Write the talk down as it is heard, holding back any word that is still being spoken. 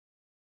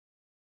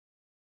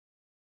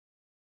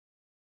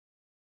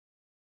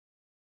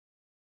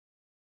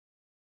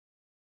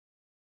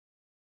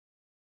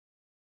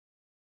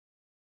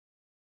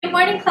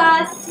Good morning,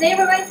 class. Today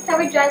we're going to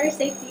cover driver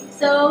safety.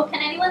 So,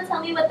 can anyone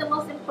tell me what the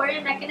most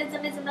important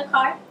mechanism is in the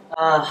car?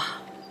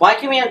 Why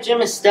can't we have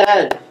gym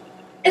instead?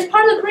 It's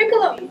part of the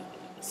curriculum.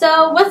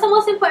 So, what's the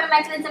most important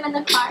mechanism in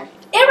the car?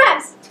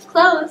 Airbags.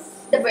 Close.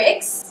 The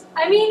brakes?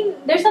 I mean,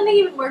 there's something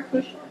even more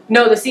crucial.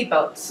 No, the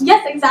seatbelts.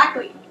 Yes,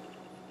 exactly.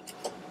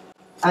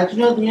 How'd you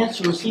know the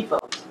answer was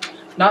seatbelts?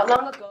 Not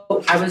long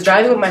ago, I was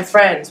driving with my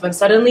friends when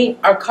suddenly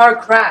our car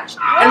crashed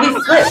and we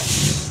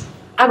flipped.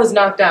 I was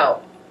knocked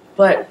out,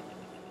 but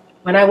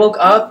when I woke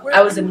up,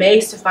 I was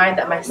amazed to find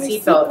that my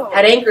seatbelt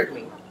had anchored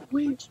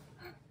me.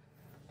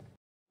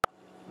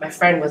 My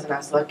friend wasn't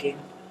as lucky.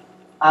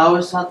 I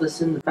always thought the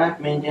sit in the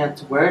back man didn't have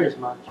to wear it as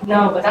much.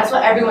 No, but that's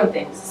what everyone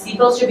thinks.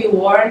 Seatbelts should be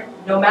worn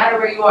no matter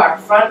where you are,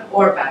 front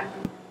or back.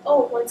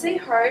 Oh, once I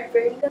heard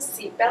wearing a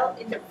seatbelt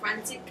in the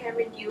front seat can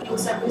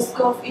reduce the risk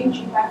of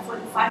injury by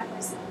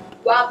 45%.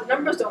 Wow, the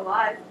numbers don't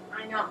lie.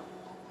 I know.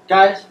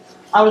 Guys,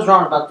 I was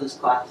wrong about this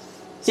class.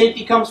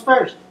 Safety comes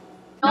first.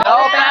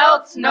 No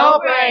belts, no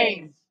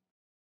brains.